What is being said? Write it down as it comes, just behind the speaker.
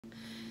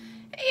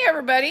Hey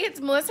everybody, it's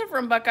Melissa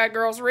from Buckeye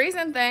Girls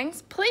Reason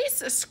Things. Please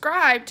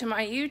subscribe to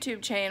my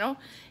YouTube channel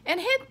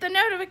and hit the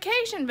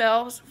notification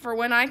bells for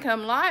when I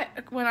come live,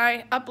 when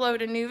I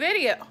upload a new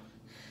video.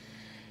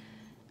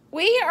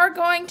 We are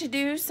going to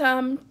do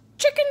some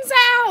chicken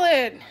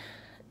salad.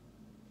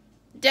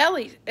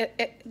 Deli,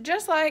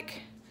 just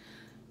like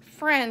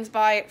friends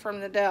buy it from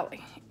the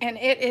deli. And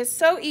it is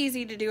so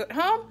easy to do at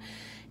home.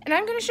 And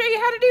I'm going to show you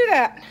how to do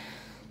that.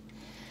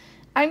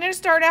 I'm going to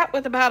start out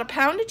with about a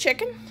pound of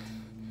chicken.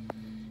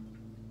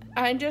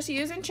 I'm just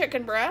using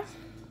chicken breast.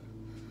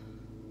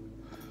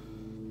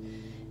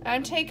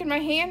 I'm taking my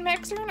hand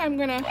mixer and I'm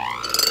gonna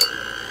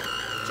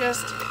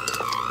just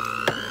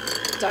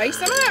dice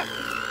them up.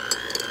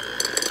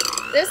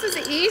 This is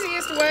the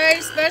easiest way,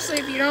 especially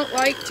if you don't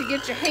like to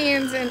get your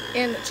hands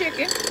in the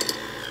chicken.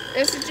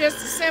 This is just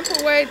a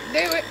simple way to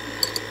do it.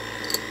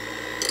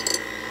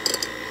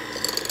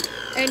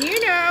 And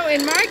you know,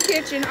 in my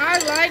kitchen, I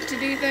like to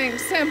do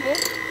things simple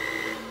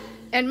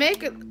and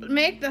make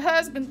the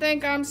husband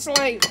think I'm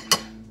slaving.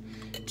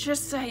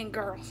 Just saying,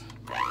 girls.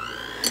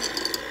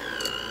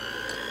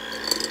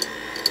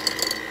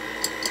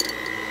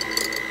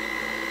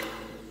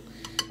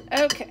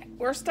 Okay,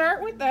 we'll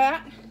start with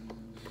that.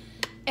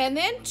 And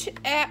then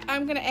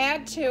I'm going to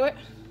add to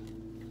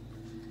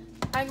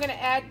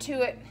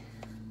it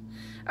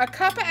a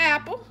cup of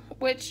apple,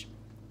 which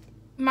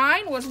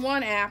mine was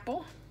 1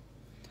 apple.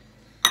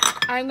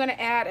 I'm going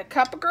to add a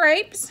cup of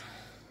grapes.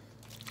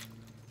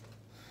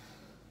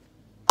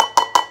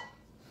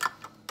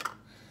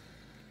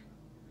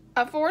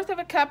 A 1/4 of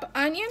a cup of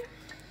onion,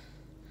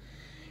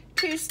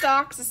 2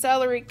 stalks of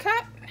celery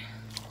cut,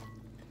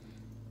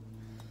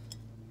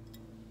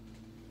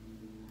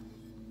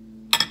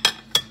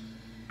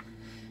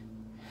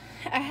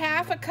 a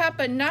 1/2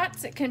 cup of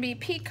nuts. It can be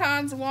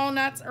pecans,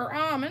 walnuts, or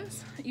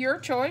almonds, your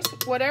choice,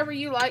 whatever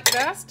you like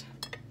best.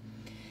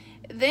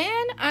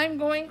 Then I'm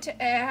going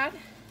to add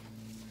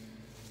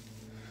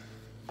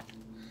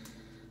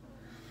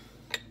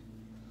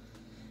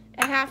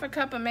a 1/2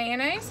 cup of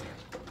mayonnaise.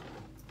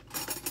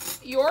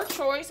 Your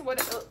choice,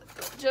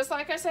 just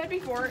like I said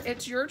before,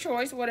 it's your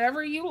choice,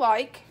 whatever you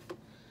like.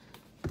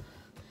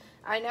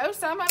 I know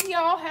some of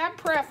y'all have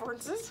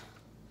preferences.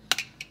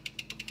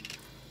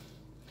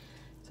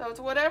 So it's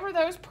whatever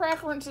those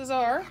preferences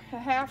are, a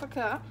 1/2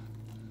 cup.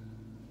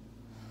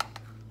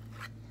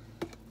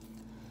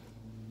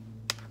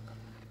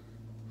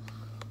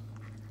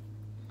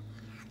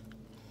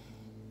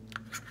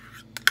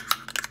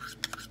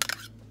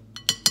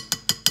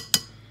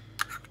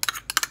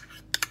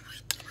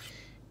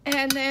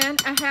 And then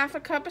a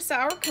 1/2 cup of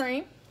sour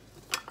cream.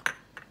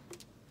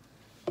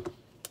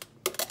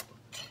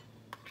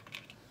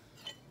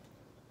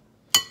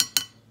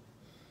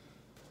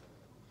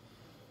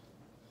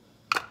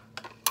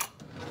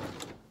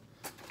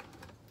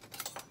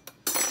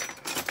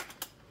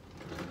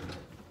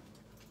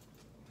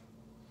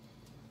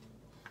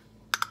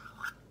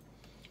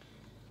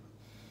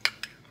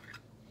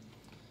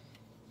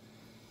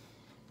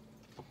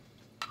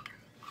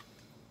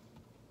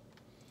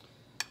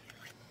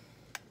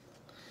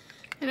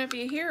 And if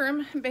you hear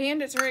him,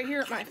 Bandit's right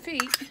here at my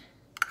feet.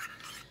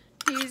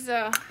 He's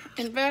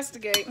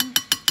investigating.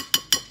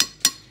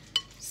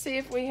 See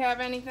if we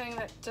have anything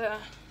that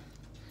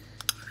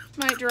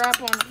might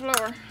drop on the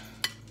floor.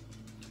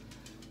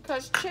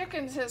 Because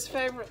chicken's his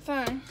favorite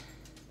thing.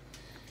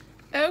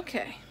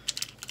 Okay.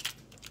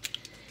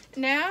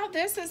 Now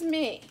this is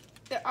me.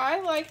 I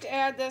like to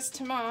add this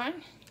to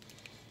mine.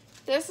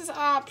 This is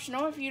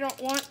optional. If you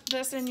don't want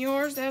this in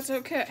yours, that's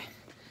okay.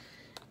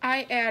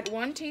 I add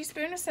 1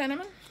 teaspoon of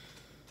cinnamon,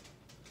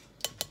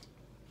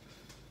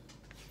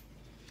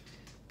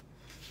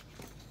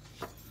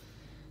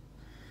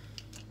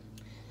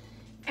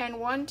 and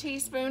 1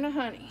 teaspoon of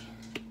honey.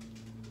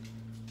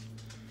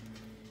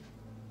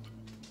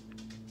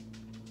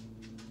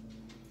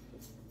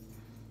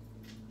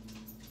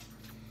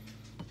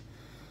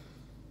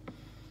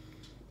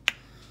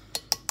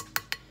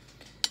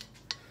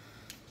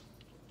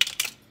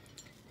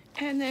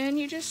 And then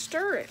you just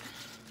stir it.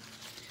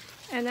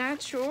 And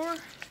that's your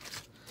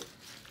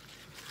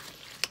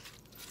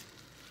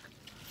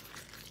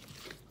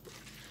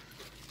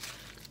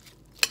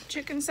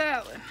chicken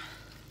salad,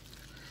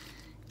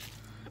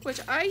 which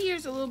I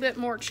use a little bit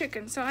more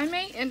chicken, so I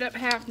may end up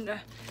having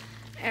to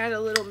add a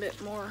little bit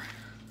more,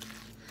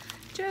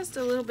 just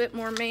a little bit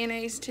more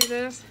mayonnaise to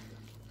this.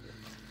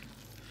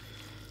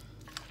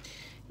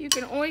 You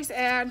can always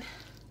add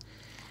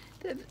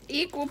the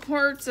equal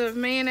parts of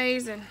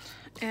mayonnaise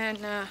and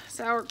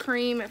sour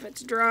cream if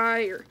it's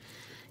dry, or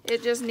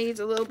it just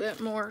needs a little bit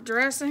more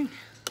dressing.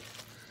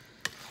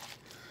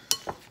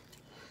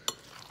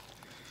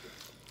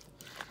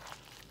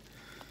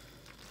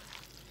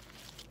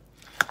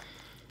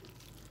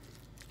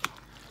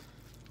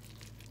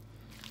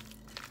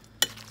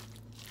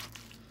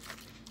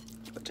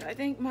 Which I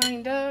think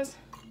mine does.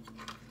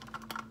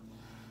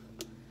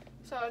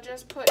 So I'll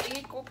just put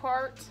equal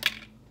parts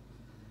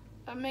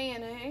of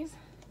mayonnaise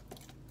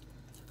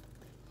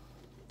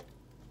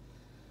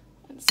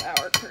and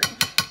sour cream.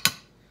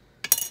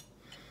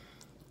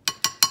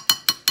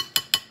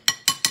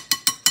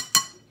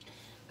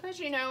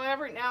 Because, you know,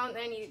 every now and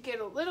then you get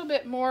a little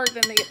bit more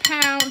than the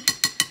pound,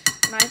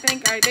 and I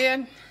think I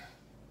did.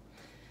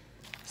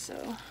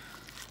 So,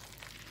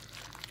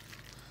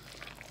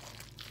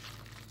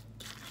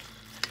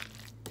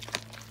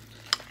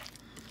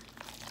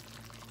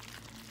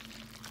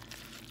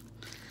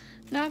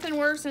 nothing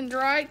worse than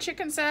dry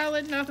chicken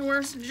salad, nothing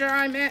worse than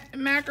dry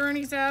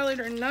macaroni salad,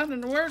 or nothing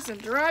worse than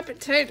dry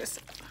potato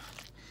salad.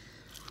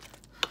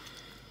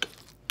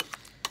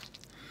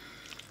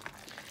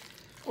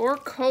 Or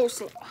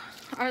coleslaw.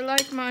 I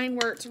like mine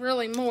where it's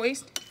really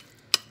moist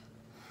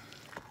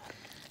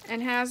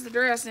and has the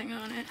dressing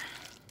on it.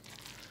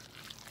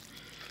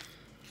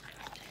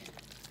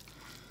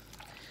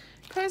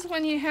 Because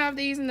when you have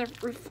these in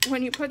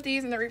when you put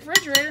these in the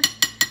refrigerator,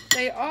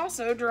 they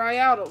also dry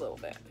out a little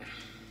bit.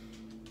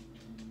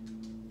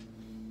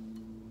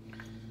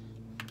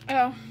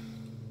 Oh.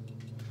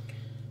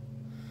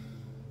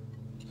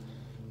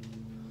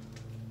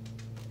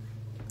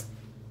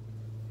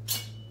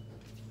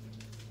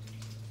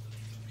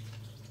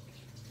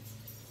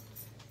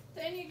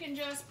 Then you can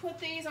just put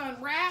these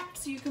on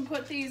wraps. You can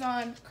put these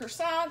on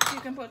croissants.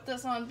 You can put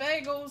this on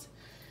bagels.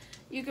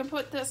 You can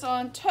put this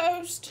on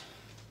toast.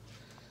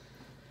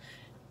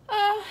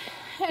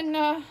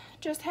 And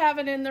just have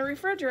it in the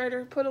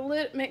refrigerator. Put a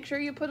lid. Make sure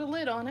you put a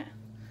lid on it,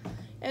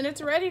 and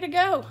it's ready to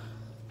go.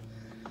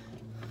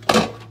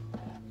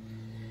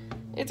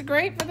 It's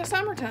great for the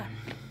summertime.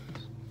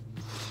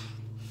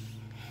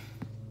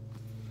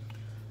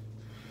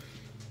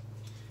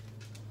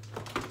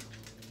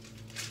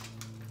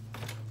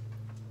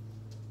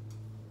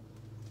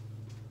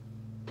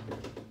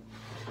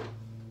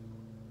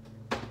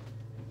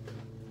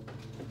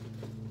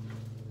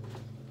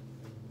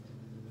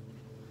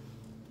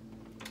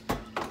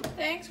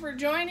 Thanks for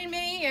joining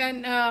me,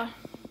 and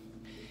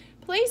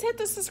please hit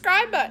the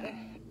subscribe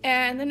button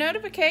and the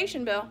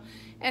notification bell,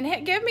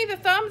 and give me the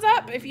thumbs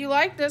up if you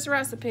like this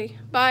recipe.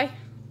 Bye.